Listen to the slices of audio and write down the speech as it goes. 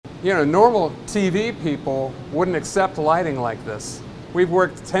You know, normal TV people wouldn't accept lighting like this. We've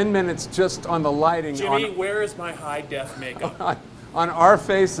worked 10 minutes just on the lighting. Jimmy, where is my high-def makeup? On our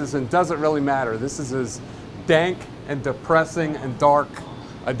faces, and doesn't really matter. This is as dank and depressing and dark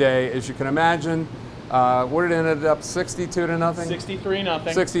a day as you can imagine. What did it ended up, 62 to nothing? 63-0.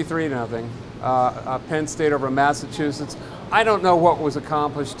 63-0. Penn State over Massachusetts. I don't know what was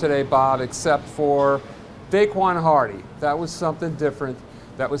accomplished today, Bob, except for Daquan Hardy. That was something different.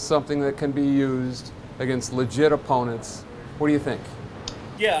 That was something that can be used against legit opponents. What do you think?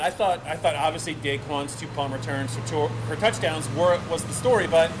 Yeah, I thought obviously Daquan's 2 punt returns for touchdowns was the story,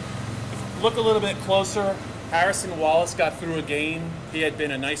 but if you look a little bit closer, Harrison Wallace got through a game. He had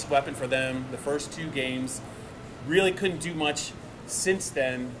been a nice weapon for them the first 2 games. Really couldn't do much since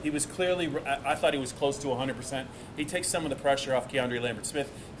then. He was clearly, I thought he was close to 100%. He takes some of the pressure off Keandre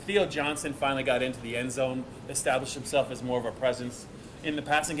Lambert-Smith. Theo Johnson finally got into the end zone, established himself as more of a presence in the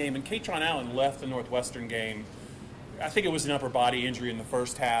passing game. And Katron Allen left the Northwestern game. I think it was an upper body injury in the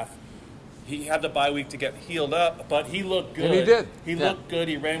first half. He had the bye week to get healed up, but he looked good. And he did. He looked good.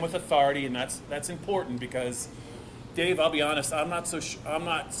 He ran with authority, and that's important because, Dave, I'll be honest, I'm not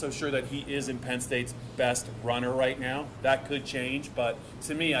so sure that he is in Penn State's best runner right now. That could change, but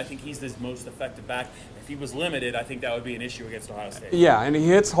to me, I think he's his most effective back. If he was limited, I think that would be an issue against Ohio State. Yeah, and he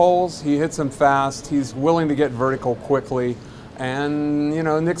hits holes. He hits them fast. He's willing to get vertical quickly. And, you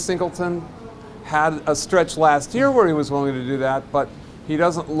know, Nick Singleton had a stretch last year where he was willing to do that, but he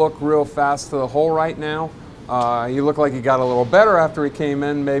doesn't look real fast to the hole right now. He looked like he got a little better after he came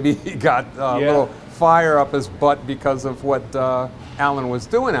in. Maybe he got a little fire up his butt because of what Allen was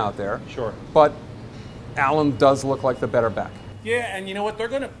doing out there. Sure. But Allen does look like the better back. Yeah, and you know what? They're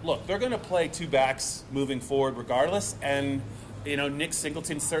going to play 2 backs moving forward regardless. And, you know, Nick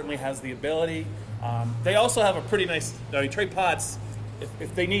Singleton certainly has the ability. They also have a pretty nice, Trey Potts,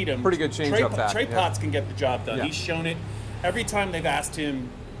 if they need him. Pretty good change-up back. Trey Potts can get the job done. Yeah. He's shown it. Every time they've asked him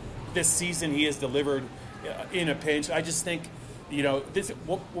this season, he has delivered in a pinch. I just think, you know,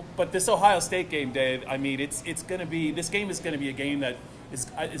 this Ohio State game, Dave, I mean, this game is going to be a game that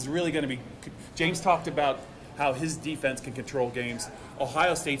is really going to be. James talked about how his defense can control games.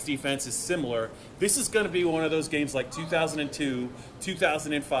 Ohio State's defense is similar. This is going to be one of those games like 2002,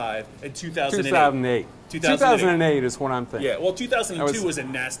 2005, and 2008. 2008 is what I'm thinking. Yeah, well, 2002 was a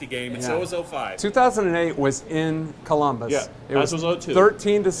nasty game, and so was 05. 2008 was in Columbus. Yeah, it was 02.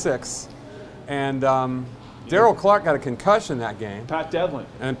 13-6, and Darryl Clark got a concussion that game. Pat Devlin.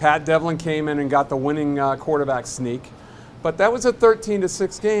 And Pat Devlin came in and got the winning quarterback sneak. But that was a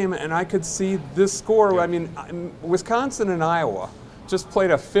 13-6 game, and I could see this score. Yeah. I mean, Wisconsin and Iowa just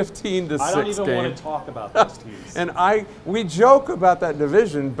played a 15-6 game. I don't even want to talk about those teams. And we joke about that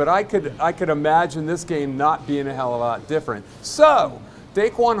division, but I could imagine this game not being a hell of a lot different. So,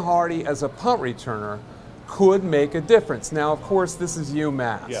 Daquan Hardy as a punt returner could make a difference. Now, of course, this is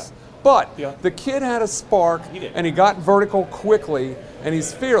UMass. Yeah. But the kid had a spark, and he got vertical quickly, and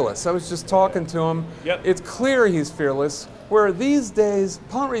he's fearless. I was just talking to him. Yep. It's clear he's fearless, where these days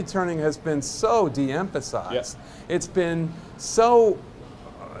punt returning has been so de-emphasized. Yep. It's been so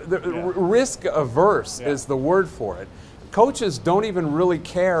risk-averse is the word for it. Coaches don't even really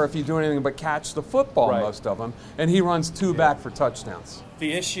care if you do anything but catch the football, most of them, and he runs 2 back for touchdowns.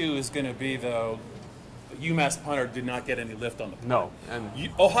 The issue is going to be, though, UMass punter did not get any lift on the punt. No. And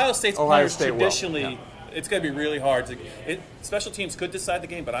Ohio State's punters State traditionally, it's going to be really hard. Special teams could decide the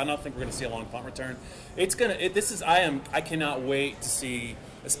game, but I don't think we're going to see a long punt return. I cannot wait to see,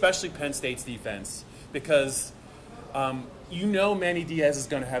 especially Penn State's defense, because Manny Diaz is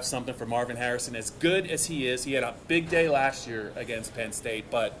going to have something for Marvin Harrison. As good as he is, he had a big day last year against Penn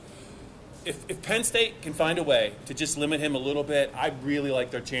State, but if Penn State can find a way to just limit him a little bit, I really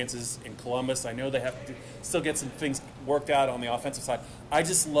like their chances in Columbus. I know they have to still get some things worked out on the offensive side. I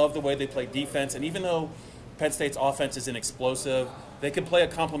just love the way they play defense, and even though Penn State's offense isn't explosive, they can play a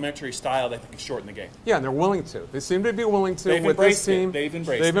complementary style that can shorten the game. Yeah, and they're willing to. They seem to be willing to. They've with this team. They've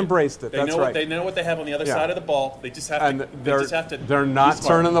embraced it. That's right. They know what they have on the other side of the ball. They just have to. They're not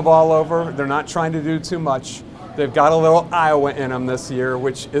turning the ball over. They're not trying to do too much. They've got a little Iowa in them this year,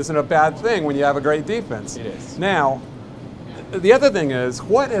 which isn't a bad thing when you have a great defense. It is. Now, the other thing is,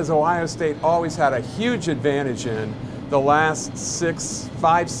 what has Ohio State always had a huge advantage in the last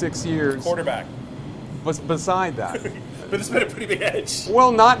 5-6 years? Quarterback. Beside that. But it's been a pretty big edge.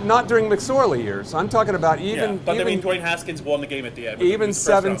 Well, not during McSorley years. I'm talking about even. But I mean, Dwayne Haskins won the game at the end. Even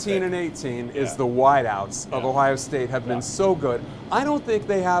 17 and 18 is the wideouts of Ohio State have been so good. I don't think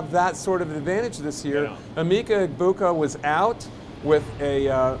they have that sort of advantage this year. Emeka Egbuka was out with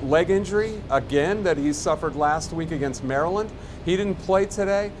a leg injury again that he suffered last week against Maryland. He didn't play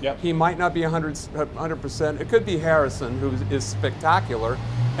today. Yep. He might not be 100%. It could be Harrison, who is spectacular,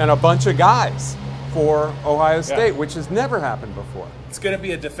 and a bunch of guys for Ohio State, which has never happened before. It's going to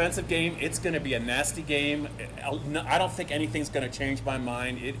be a defensive game. It's going to be a nasty game. I don't think anything's going to change my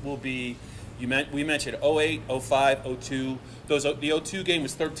mind. It will be, we mentioned 08, 05, 02. The 02 game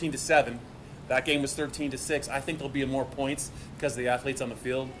was 13-7. That game was 13-6. I think there'll be more points because of the athletes on the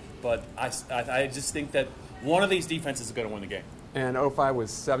field. But I just think that one of these defenses is going to win the game. And 05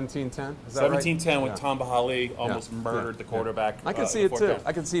 was 17-10? 17-10 with Tom Bahali almost murdered the quarterback. I can see it too.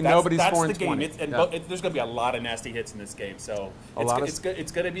 I can see nobody's scoring 20. There's going to be a lot of nasty hits in this game. So it's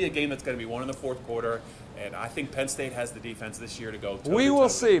going to be a game that's going to be won in the fourth quarter. And I think Penn State has the defense this year to go. We will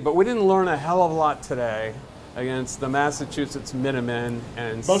see, but we didn't learn a hell of a lot today against the Massachusetts Minutemen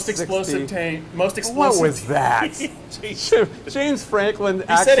and most explosive team. What was that? James Franklin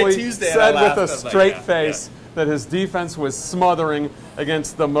actually said with a straight face that his defense was smothering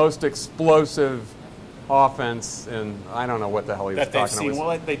against the most explosive offense, and I don't know what the hell he was talking about.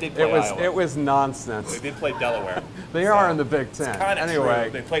 Well, they did play Iowa. It was nonsense. They did play Delaware. They are in the Big Ten. Anyway,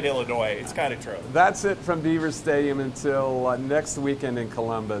 true. They played Illinois. It's kind of true. That's it from Beaver Stadium until next weekend in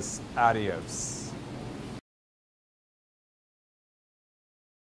Columbus. Adios.